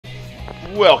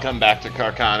Welcome back to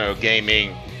Carcano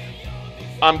Gaming.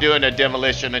 I'm doing a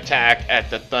demolition attack at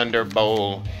the Thunder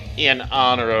Bowl in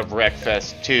honor of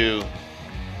Wreckfest 2.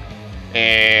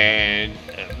 And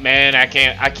man, I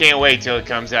can't wait till it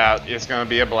comes out. It's gonna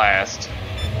be a blast.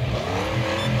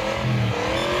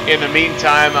 In the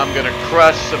meantime, I'm gonna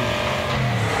crush some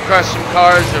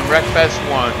cars in Wreckfest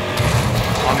 1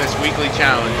 on this weekly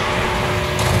challenge.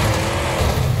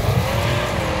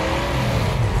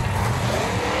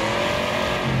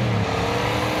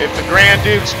 If the Grand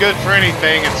Duke's good for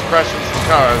anything, it's crushing some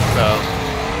cars, so.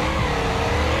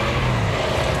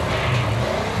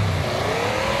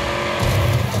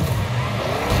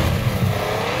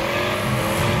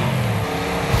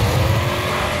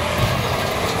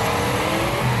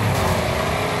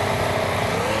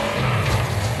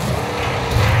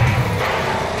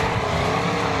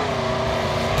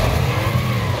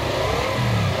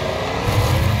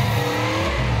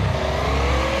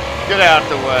 Get out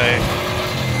the way.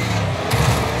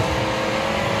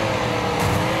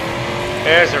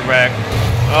 There's a wreck.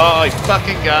 Oh, he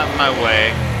fucking got in my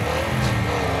way.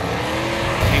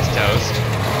 He's toast.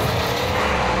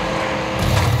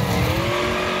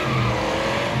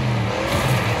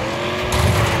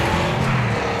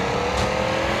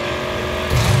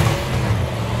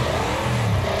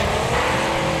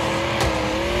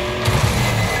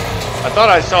 I thought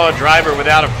I saw a driver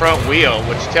without a front wheel,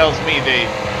 which tells me the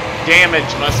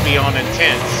damage must be on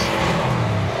intense.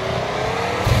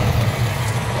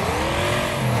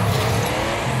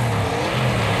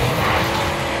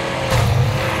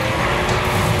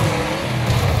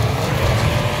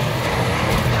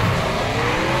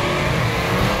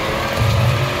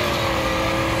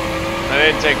 It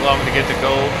didn't take long to get the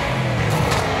gold.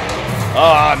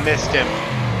 Oh, I missed him.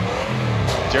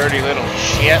 Dirty little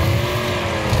shit.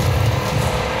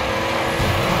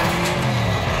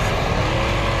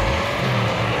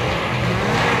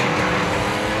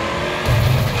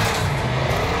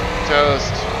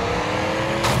 Toast.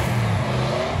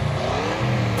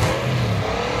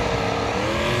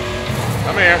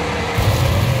 Come here.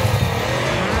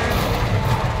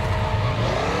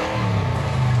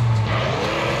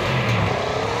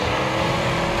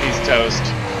 Toast.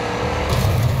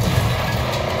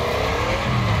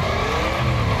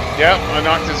 Yep, I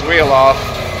knocked his wheel off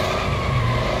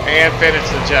and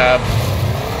finished the job.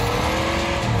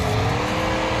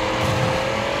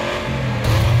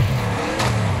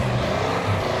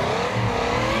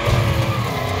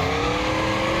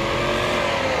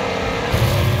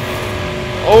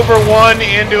 Over one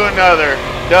into another.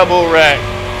 Double wreck.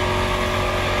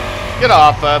 Get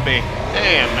off of me.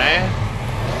 Damn, man.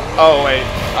 Oh, wait.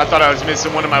 I thought I was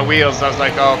missing one of my wheels. I was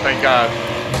like, oh, thank God.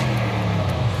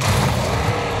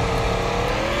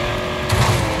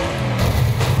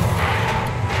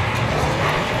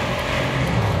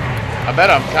 I bet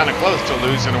I'm kind of close to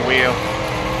losing a wheel.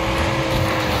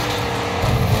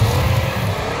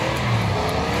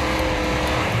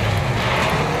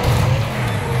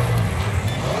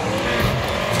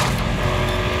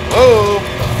 Whoa!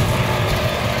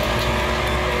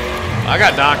 I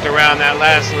got knocked around that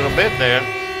last little bit there.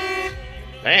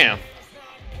 Damn.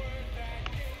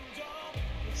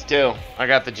 Still, I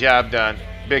got the job done.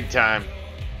 Big time.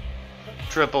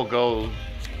 Triple gold.